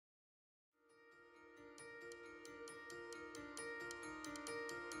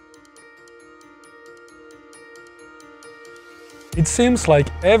It seems like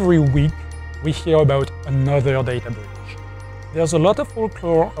every week we hear about another data breach. There's a lot of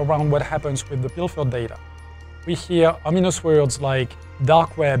folklore around what happens with the pilfered data. We hear ominous words like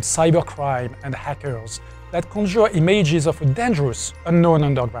dark web, cybercrime, and hackers that conjure images of a dangerous, unknown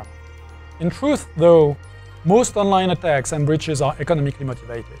underground. In truth, though, most online attacks and breaches are economically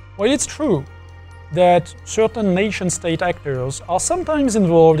motivated. While it's true that certain nation-state actors are sometimes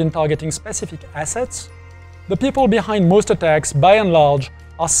involved in targeting specific assets, the people behind most attacks, by and large,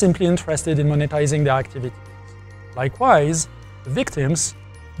 are simply interested in monetizing their activities. Likewise, the victims,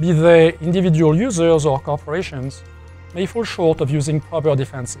 be they individual users or corporations, may fall short of using proper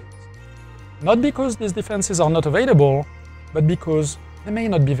defenses. Not because these defenses are not available, but because they may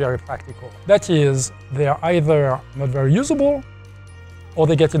not be very practical. That is, they are either not very usable, or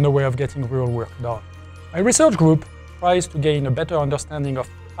they get in the way of getting real work done. My research group tries to gain a better understanding of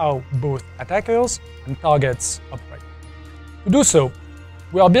how both attackers and targets operate. To do so,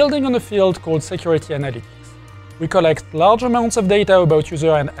 we are building on a field called security analytics. We collect large amounts of data about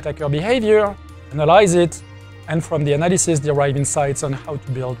user and attacker behavior, analyze it, and from the analysis derive insights on how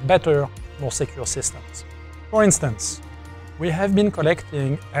to build better, more secure systems. For instance, we have been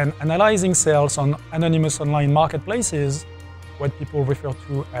collecting and analyzing sales on anonymous online marketplaces, what people refer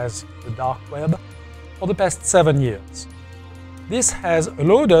to as the dark web, for the past 7 years. This has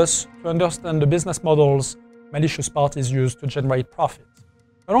allowed us to understand the business models malicious parties use to generate profit.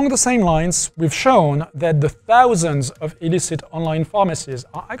 Along the same lines, we've shown that the thousands of illicit online pharmacies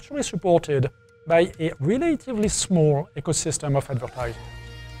are actually supported by a relatively small ecosystem of advertisers.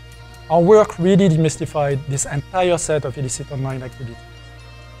 Our work really demystified this entire set of illicit online activities.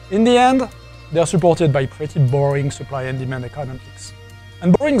 In the end, they're supported by pretty boring supply and demand economics.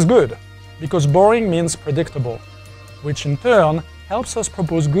 And boring's good, because boring means predictable, which in turn helps us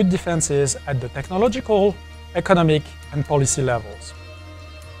propose good defenses at the technological, economic, and policy levels.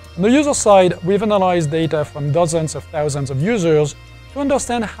 On the user side, we've analyzed data from dozens of thousands of users to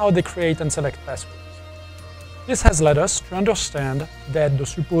understand how they create and select passwords. This has led us to understand that the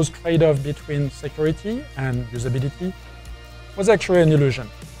supposed trade-off between security and usability was actually an illusion.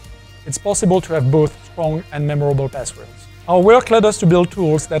 It's possible to have both strong and memorable passwords. Our work led us to build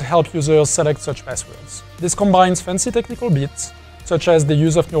tools that help users select such passwords. This combines fancy technical bits, such as the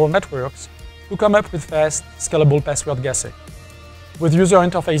use of neural networks, to come up with fast, scalable password guessing, with user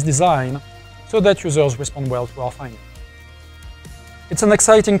interface design so that users respond well to our findings. It's an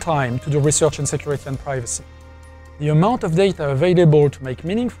exciting time to do research in security and privacy. The amount of data available to make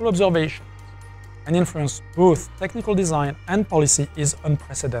meaningful observations and influence both technical design and policy is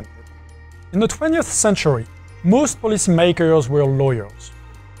unprecedented. In the 20th century, most policymakers were lawyers.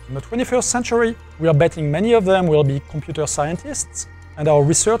 In the 21st century, we are betting many of them will be computer scientists, and our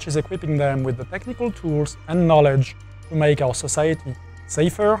research is equipping them with the technical tools and knowledge to make our society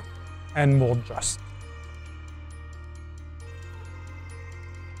safer and more just.